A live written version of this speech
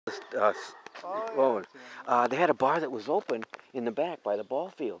Uh, Oh, yeah. they had a bar that was open in the back by the ball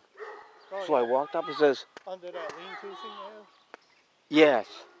field. Oh, So I yeah. walked up and says, Under that lean-to thing they have? yes,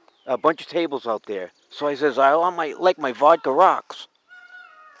 a bunch of tables out there. So I says, I want my vodka rocks.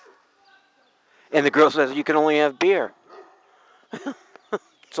 And the girl says, you can only have beer.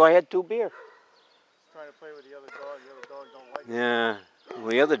 So I had 2 beer. Trying to play with the other dog. The other dog don't like it. Yeah. Well,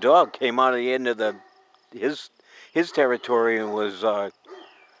 the other dog came out of the end of his territory and was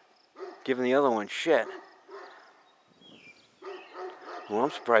giving the other one shit. Well,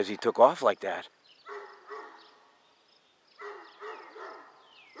 I'm surprised he took off like that.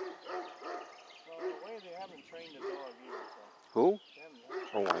 Well, in a way, they haven't trained the dog either, so. Who? They haven't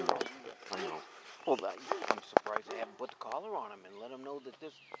Oh, I trained the know. dog either. I know. Well, I'm surprised they haven't put the collar on him and let him know that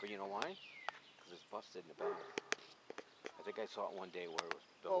this. But you know why? Because it's busted in the back. I think I saw it one day where it was,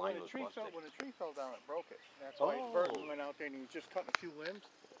 the line was busted. When a tree fell down, it broke it. That's why Burton went out there and he was just cutting a few limbs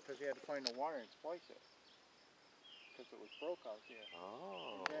because he had to find the wire and splice it. Because it was broke out here.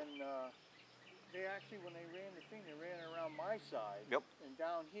 Oh. And then they actually, when they ran the thing, they ran it around my side. Yep. And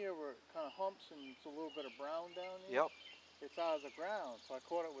down here where it kind of humps and it's a little bit of brown down there. Yep. It's out of the ground, so I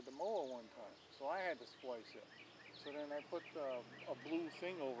caught it with the mower one time. So I had to splice it. So then I put a blue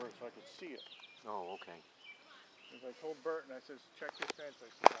thing over it so I could see it. Oh, okay. As I told Burton, I says, check this fence. I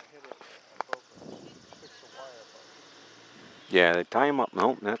said, I hit it. I broke it. Fix the wire. Yeah, they tie him up.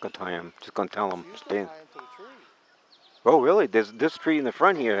 No, not gonna tie him. Just gonna tell him. You used to Stay. tie him to the tree. Oh, really? This tree in the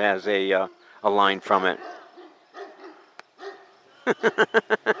front here has a line from it.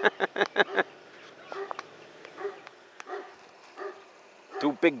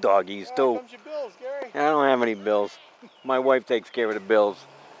 2 big doggies, Here too. comes your bills, Gary. I don't have any bills. My wife takes care of the bills.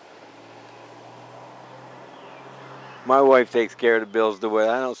 My wife takes care of the bills the way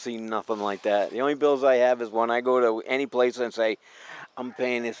I don't see nothing like that. The only bills I have is when I go to any place and say, I'm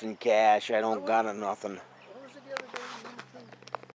paying this in cash. I don't got nothing.